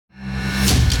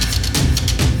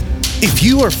If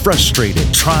you are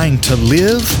frustrated trying to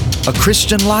live a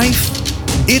Christian life,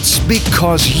 it's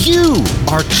because you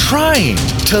are trying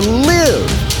to live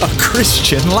a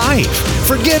Christian life.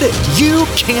 Forget it. You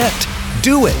can't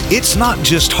do it. It's not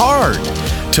just hard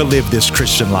to live this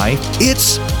Christian life.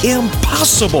 It's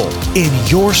impossible in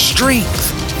your strength.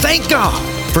 Thank God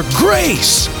for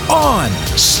Grace on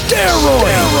Steroids.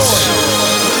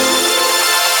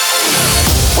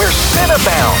 Where sin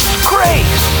abounds,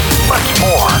 grace much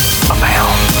more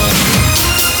abounds.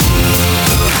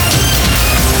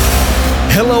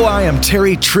 Hello, I am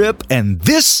Terry Tripp, and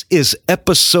this is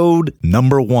episode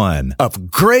number 1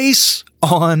 of Grace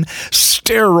on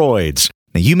Steroids.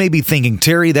 Now, you may be thinking,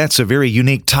 Terry, that's a very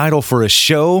unique title for a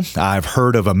show. I've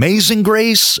heard of Amazing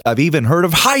Grace. I've even heard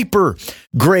of Hyper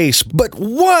Grace. But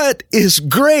what is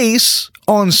Grace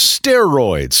on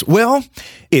Steroids? Well,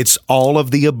 it's all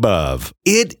of the above.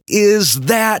 It is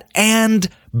that and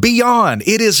beyond.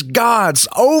 It is God's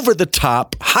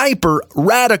over-the-top, hyper,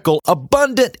 radical,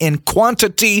 abundant in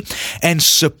quantity, and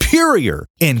superior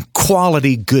in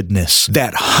quality goodness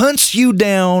that hunts you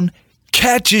down,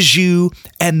 catches you,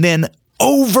 and then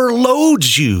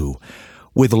overloads you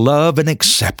with love and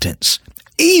acceptance,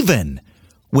 even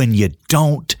when you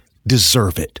don't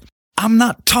deserve it. I'm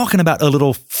not talking about a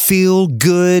little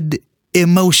feel-good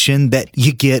emotion that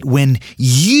you get when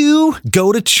you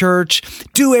go to church,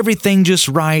 do everything just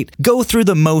right, go through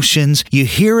the motions, you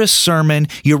hear a sermon,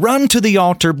 you run to the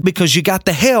altar because you got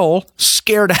the hell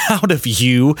scared out of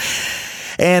you,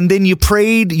 and then you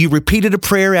prayed, you repeated a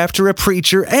prayer after a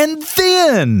preacher, and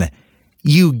then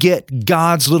you get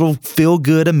God's little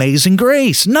feel-good, amazing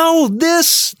grace. No,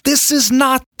 this is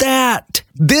not that.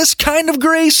 This kind of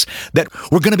grace that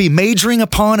we're going to be majoring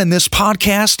upon in this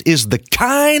podcast is the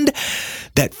kind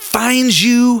that finds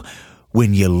you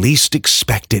when you least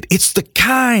expect it. It's the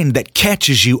kind that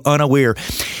catches you unaware.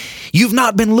 You've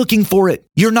not been looking for it.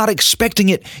 You're not expecting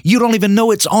it. You don't even know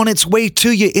it's on its way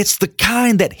to you. It's the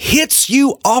kind that hits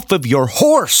you off of your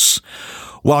horse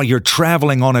while you're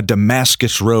traveling on a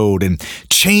Damascus road and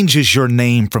changes your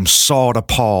name from Saul to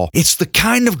Paul. It's the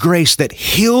kind of grace that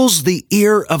heals the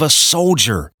ear of a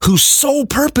soldier whose sole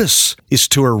purpose is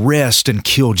to arrest and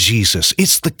kill Jesus.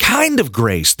 It's the kind of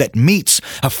grace that meets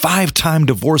a 5-time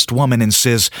divorced woman and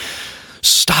says,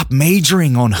 stop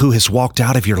majoring on who has walked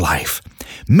out of your life.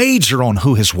 Major on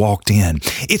who has walked in.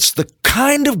 It's the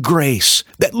kind of grace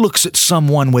that looks at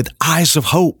someone with eyes of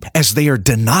hope as they are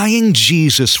denying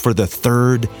Jesus for the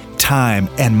 3rd time.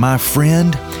 And my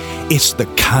friend, it's the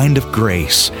kind of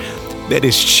grace that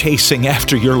is chasing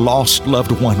after your lost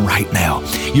loved one right now.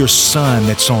 Your son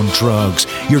that's on drugs,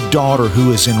 your daughter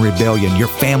who is in rebellion, your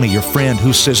family, your friend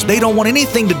who says they don't want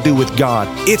anything to do with God.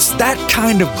 It's that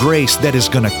kind of grace that is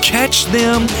going to catch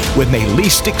them when they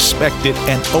least expect it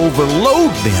and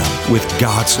overload them with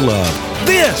God's love.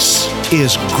 This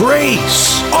is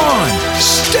Grace on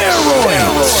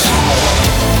Steroids.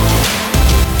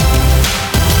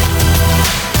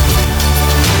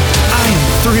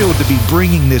 Thrilled to be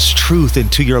bringing this truth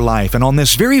into your life. And on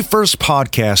this very first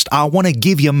podcast, I want to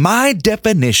give you my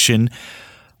definition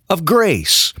of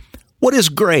grace. What is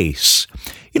grace?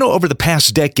 You know, over the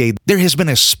past decade, there has been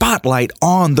a spotlight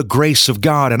on the grace of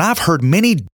God, and I've heard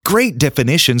many great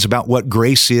definitions about what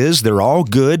grace is. They're all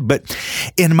good, but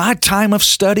in my time of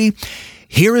study,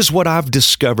 here is what I've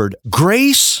discovered.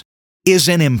 Grace is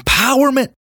an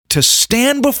empowerment to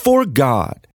stand before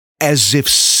God as if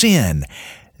sin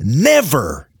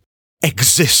never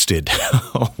existed.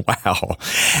 Oh, wow.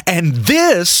 And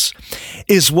this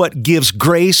is what gives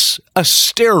grace a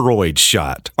steroid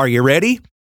shot. Are you ready?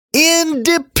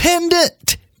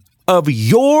 Independent of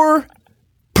your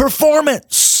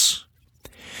performance.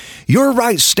 Your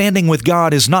right standing with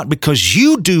God is not because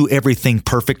you do everything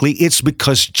perfectly. It's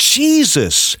because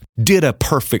Jesus did a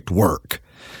perfect work.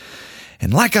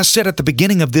 And like I said at the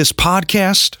beginning of this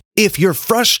podcast, if you're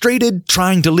frustrated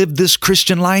trying to live this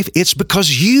Christian life, it's because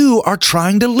you are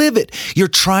trying to live it. You're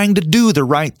trying to do the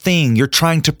right thing. You're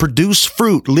trying to produce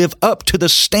fruit, live up to the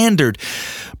standard,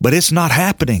 but it's not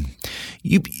happening.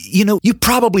 You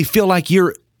probably feel like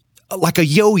you're like a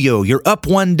yo-yo. You're up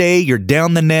one day, you're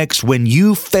down the next. When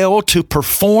you fail to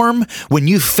perform, when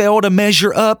you fail to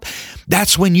measure up,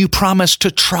 that's when you promise to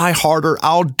try harder.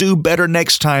 I'll do better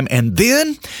next time. And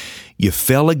then you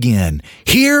fell again.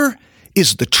 Here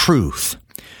is the truth.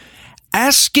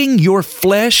 Asking your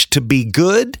flesh to be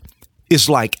good is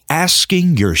like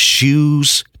asking your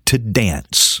shoes to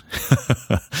dance.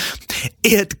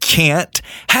 It can't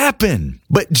happen.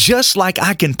 But just like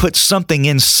I can put something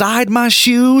inside my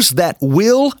shoes that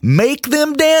will make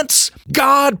them dance,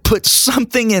 God puts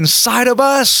something inside of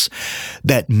us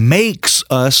that makes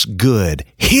us good.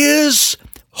 His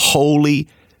Holy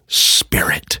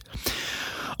Spirit.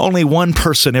 Only one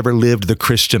person ever lived the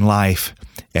Christian life,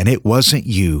 and it wasn't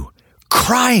you.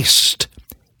 Christ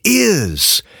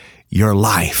is your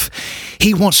life.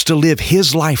 He wants to live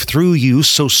His life through you,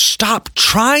 so stop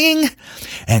trying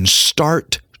and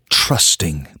start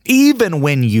trusting. Even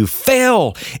when you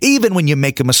fail, even when you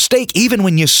make a mistake, even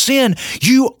when you sin,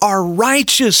 you are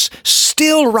righteous,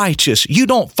 still righteous. You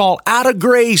don't fall out of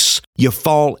grace, you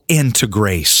fall into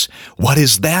grace. What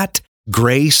is that?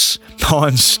 Grace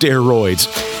on steroids.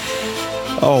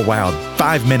 Oh, wow.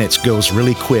 5 minutes goes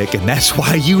really quick, and that's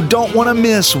why you don't want to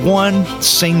miss one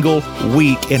single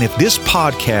week. And if this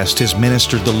podcast has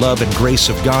ministered the love and grace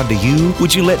of God to you,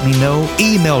 would you let me know?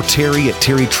 Email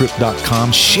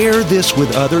Terry@terrytripp.com. Share this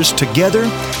with others. Together,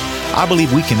 I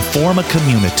believe we can form a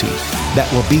community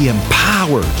that will be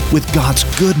empowered with God's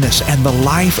goodness and the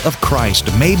life of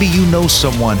Christ. Maybe you know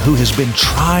someone who has been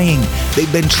trying.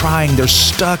 They've been trying. They're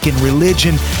stuck in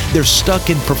religion. They're stuck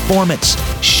in performance.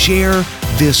 Share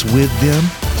this with them.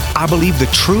 I believe the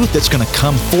truth that's going to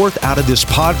come forth out of this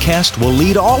podcast will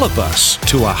lead all of us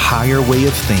to a higher way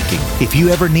of thinking. If you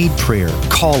ever need prayer,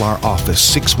 call our office,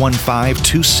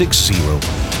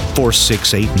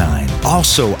 615-260-4689.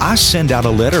 Also, I send out a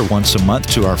letter once a month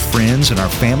to our friends and our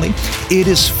family. It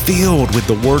is filled with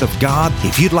the Word of God.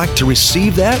 If you'd like to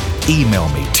receive that, email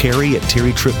me,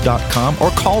 Terry@terrytripp.com,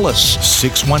 or call us,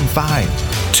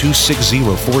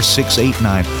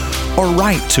 615-260-4689, or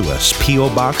write to us, P.O.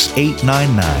 Box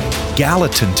 899,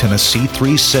 Gallatin, Tennessee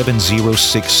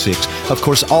 37066. Of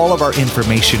course, all of our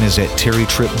information is at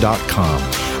terrytripp.com.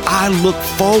 I look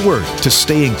forward to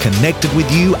staying connected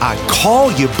with you. I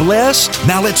call you blessed.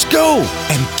 Now let's go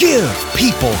and give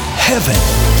people heaven.